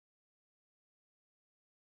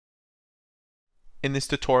In this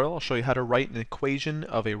tutorial, I'll show you how to write an equation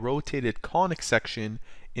of a rotated conic section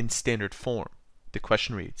in standard form. The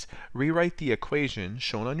question reads, rewrite the equation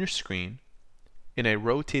shown on your screen in a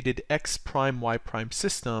rotated x prime y prime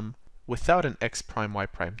system without an x prime y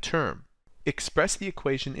prime term. Express the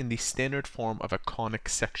equation in the standard form of a conic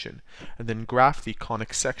section, and then graph the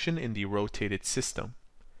conic section in the rotated system.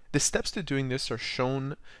 The steps to doing this are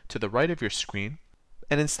shown to the right of your screen,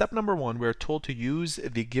 and in step number 1, we are told to use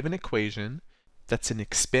the given equation that's in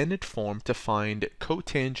expanded form to find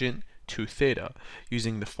cotangent to theta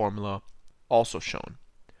using the formula also shown.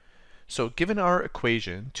 So given our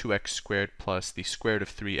equation 2x squared plus the square root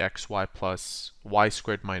of 3xy plus y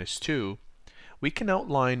squared minus 2, we can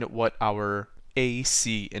outline what our a,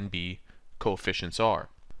 c, and b coefficients are.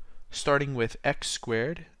 Starting with x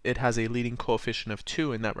squared, it has a leading coefficient of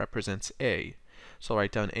 2, and that represents a. So I'll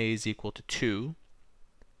write down a is equal to 2.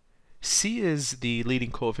 C is the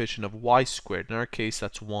leading coefficient of y squared. In our case,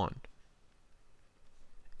 that's 1.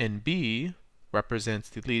 And b represents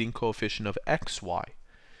the leading coefficient of xy.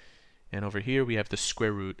 And over here, we have the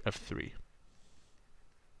square root of 3.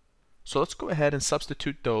 So let's go ahead and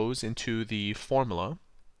substitute those into the formula.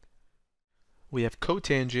 We have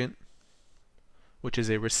cotangent, which is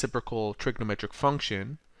a reciprocal trigonometric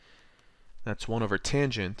function. That's 1 over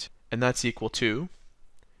tangent, and that's equal to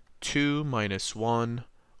 2 minus 1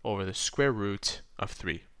 over the square root of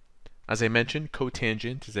 3. As I mentioned,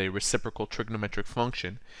 cotangent is a reciprocal trigonometric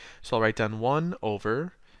function, so I'll write down 1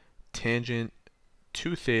 over tangent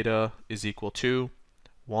 2 theta is equal to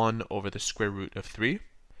 1 over the square root of 3.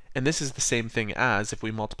 And this is the same thing as if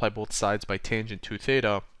we multiply both sides by tangent 2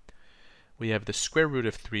 theta, we have the square root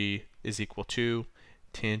of 3 is equal to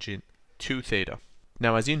tangent 2 theta.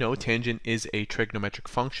 Now, as you know, tangent is a trigonometric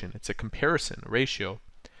function. It's a comparison, a ratio,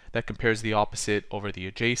 that compares the opposite over the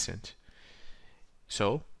adjacent.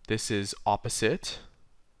 So this is opposite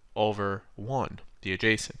over 1, the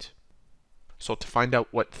adjacent. So to find out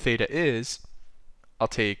what theta is, I'll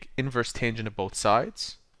take inverse tangent of both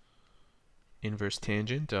sides. Inverse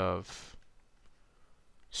tangent of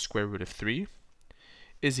square root of 3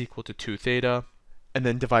 is equal to 2 theta. And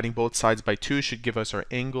then dividing both sides by 2 should give us our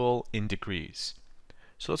angle in degrees.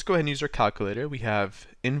 So let's go ahead and use our calculator. We have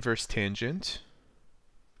inverse tangent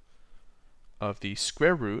of the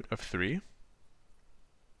square root of 3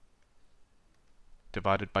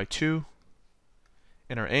 divided by 2,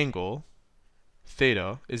 and our angle,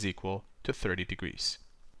 theta, is equal to 30 degrees.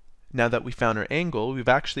 Now that we found our angle, we've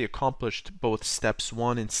actually accomplished both steps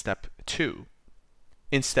 1 and step 2.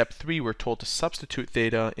 In step 3, we're told to substitute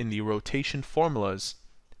theta in the rotation formulas,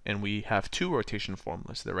 and we have 2 rotation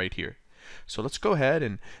formulas. They're right here. So let's go ahead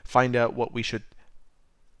and find out what we should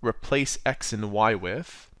replace x and y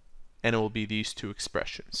with, and it will be these 2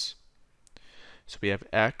 expressions. So we have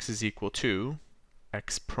x is equal to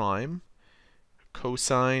x prime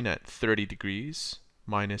cosine at 30 degrees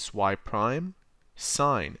minus y prime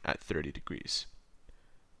sine at 30 degrees.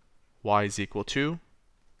 Y is equal to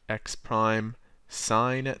x prime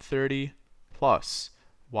sine at 30 plus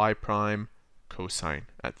y prime cosine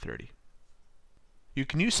at 30. You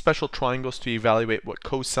can use special triangles to evaluate what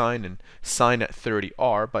cosine and sine at 30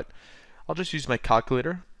 are, but I'll just use my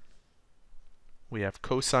calculator. We have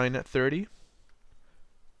cosine at 30.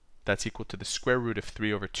 That's equal to the square root of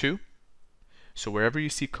 3 over 2. So wherever you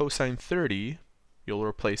see cosine 30, you'll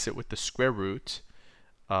replace it with the square root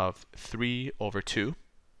of 3 over 2.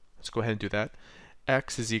 Let's go ahead and do that.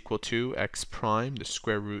 X is equal to x prime, the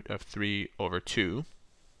square root of 3 over 2,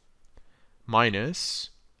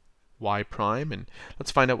 minus y prime, and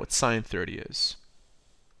let's find out what sine 30 is.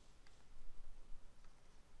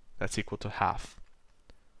 That's equal to half.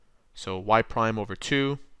 So y prime over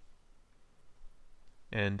 2,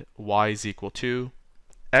 and y is equal to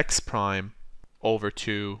x prime over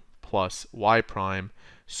 2 plus y prime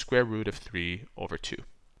square root of 3 over 2.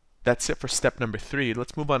 That's it for step number 3.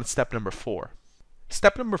 Let's move on to step number 4.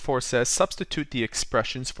 Step number 4 says substitute the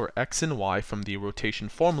expressions for x and y from the rotation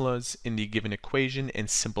formulas in the given equation and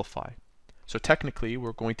simplify. So technically,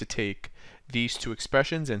 we're going to take these 2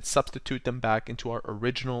 expressions and substitute them back into our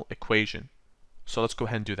original equation. So let's go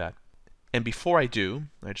ahead and do that. And before I do,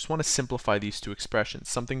 I just want to simplify these 2 expressions,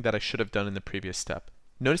 something that I should have done in the previous step.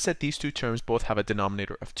 Notice that these 2 terms both have a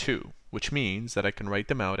denominator of 2, which means that I can write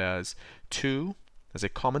them out as 2 as a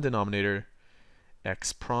common denominator,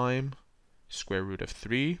 x prime square root of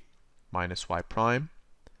 3 minus y prime,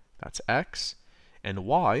 that's x, and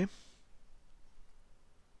y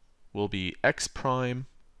will be x prime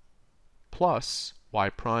plus y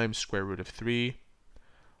prime square root of 3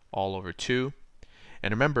 all over 2.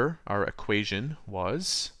 And remember, our equation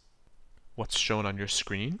was what's shown on your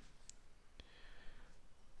screen.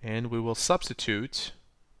 And we will substitute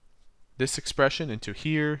this expression into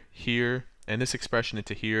here, here, and this expression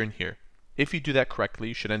into here and here. If you do that correctly,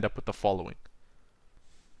 you should end up with the following.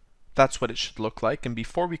 That's what it should look like. And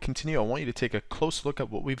before we continue, I want you to take a close look at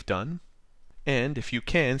what we've done. And if you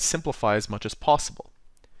can, simplify as much as possible.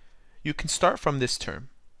 You can start from this term.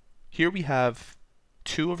 Here we have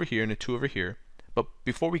 2 over here and a 2 over here. But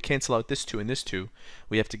before we cancel out this 2 and this 2,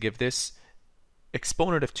 we have to give this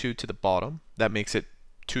exponent of 2 to the bottom. That makes it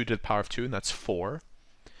 2 to the power of 2, and that's 4.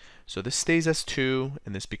 So this stays as 2,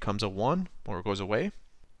 and this becomes a 1, or it goes away.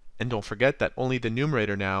 And don't forget that only the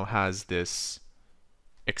numerator now has this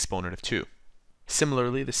exponent of 2.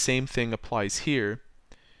 Similarly, the same thing applies here.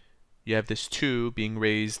 You have this 2 being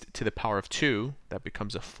raised to the power of 2. That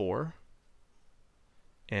becomes a 4.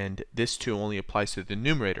 And this 2 only applies to the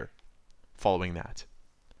numerator following that.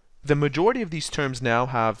 The majority of these terms now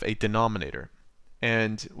have a denominator.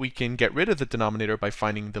 And we can get rid of the denominator by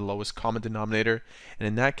finding the lowest common denominator. And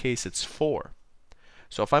in that case, it's 4.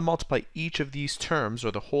 So if I multiply each of these terms,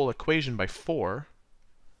 or the whole equation, by 4,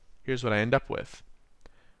 here's what I end up with.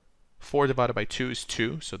 4 divided by 2 is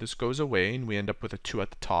 2, so this goes away, and we end up with a 2 at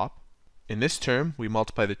the top. In this term, we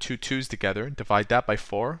multiply the two 2's together and divide that by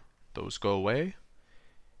 4. Those go away.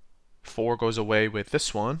 4 goes away with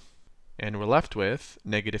this one, and we're left with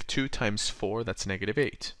negative 2 times 4, that's negative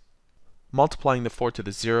 8. Multiplying the 4 to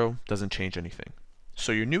the 0 doesn't change anything.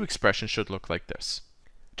 So your new expression should look like this.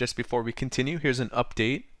 Just before we continue, here's an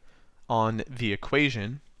update on the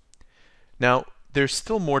equation. Now, there's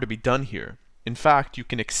still more to be done here. In fact, you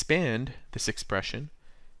can expand this expression,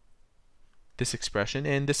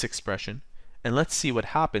 and this expression, and let's see what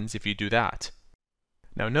happens if you do that.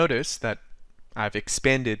 Now notice that I've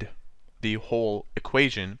expanded the whole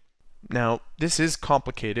equation. Now, this is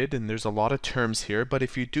complicated and there's a lot of terms here, but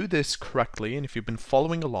if you do this correctly and if you've been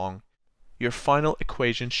following along, your final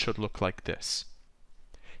equation should look like this.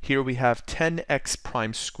 Here we have 10x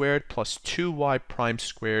prime squared plus 2y prime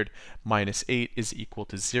squared minus 8 is equal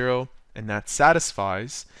to 0, and that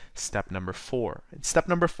satisfies step number 4. In step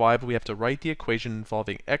number 5, we have to write the equation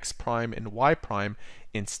involving x prime and y prime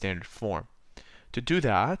in standard form. To do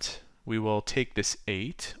that, we will take this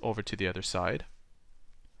 8 over to the other side.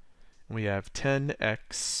 We have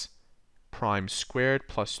 10x prime squared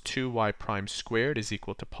plus 2y prime squared is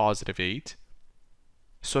equal to positive 8.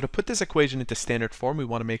 So to put this equation into standard form, we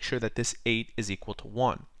want to make sure that this 8 is equal to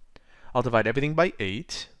 1. I'll divide everything by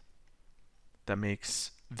 8. That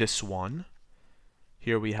makes this 1.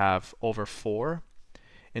 Here we have over 4.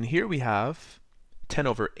 And here we have 10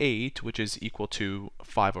 over 8, which is equal to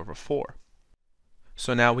 5 over 4.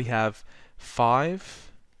 So now we have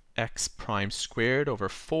 5x prime squared over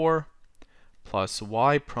 4 plus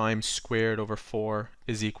y prime squared over 4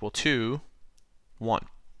 is equal to 1.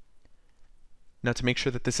 Now to make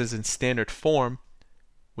sure that this is in standard form,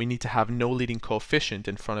 we need to have no leading coefficient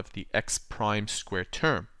in front of the x prime squared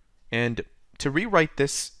term. And to rewrite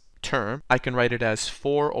this term, I can write it as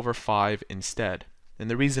 4 over 5 instead. And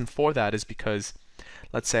the reason for that is because,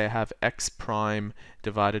 let's say I have x prime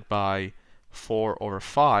divided by 4 over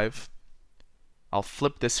 5. I'll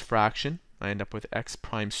flip this fraction. I end up with x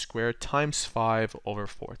prime squared times 5 over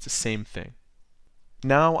 4. It's the same thing.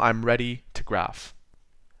 Now I'm ready to graph.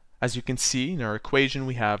 As you can see in our equation,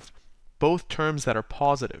 we have both terms that are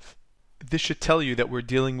positive. This should tell you that we're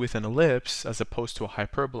dealing with an ellipse as opposed to a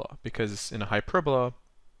hyperbola, because in a hyperbola,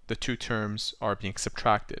 the two terms are being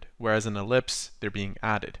subtracted, whereas in an ellipse, they're being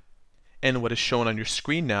added. And what is shown on your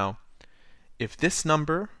screen now, if this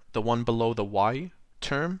number, the one below the y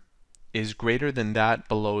term, is greater than that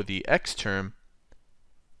below the x term,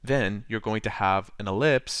 then you're going to have an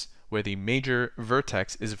ellipse where the major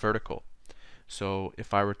vertex is vertical. So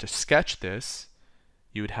if I were to sketch this,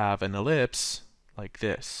 you would have an ellipse like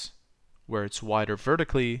this, where it's wider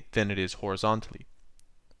vertically than it is horizontally.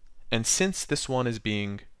 And since this one is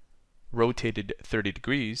being rotated 30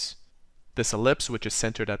 degrees, this ellipse, which is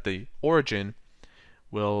centered at the origin,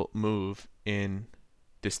 will move in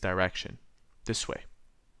this direction, this way,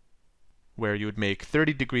 where you would make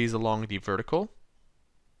 30 degrees along the vertical.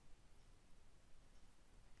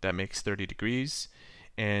 That makes 30 degrees.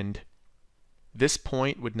 And this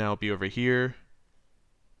point would now be over here,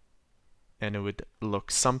 and it would look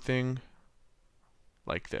something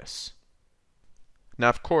like this. Now,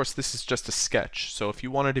 of course, this is just a sketch, so if you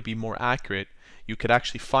wanted to be more accurate, you could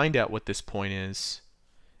actually find out what this point is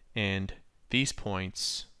and these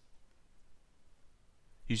points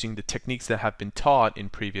using the techniques that have been taught in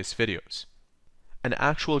previous videos. An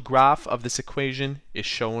actual graph of this equation is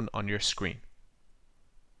shown on your screen.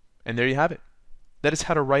 And there you have it. That is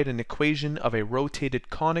how to write an equation of a rotated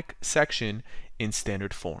conic section in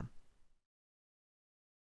standard form.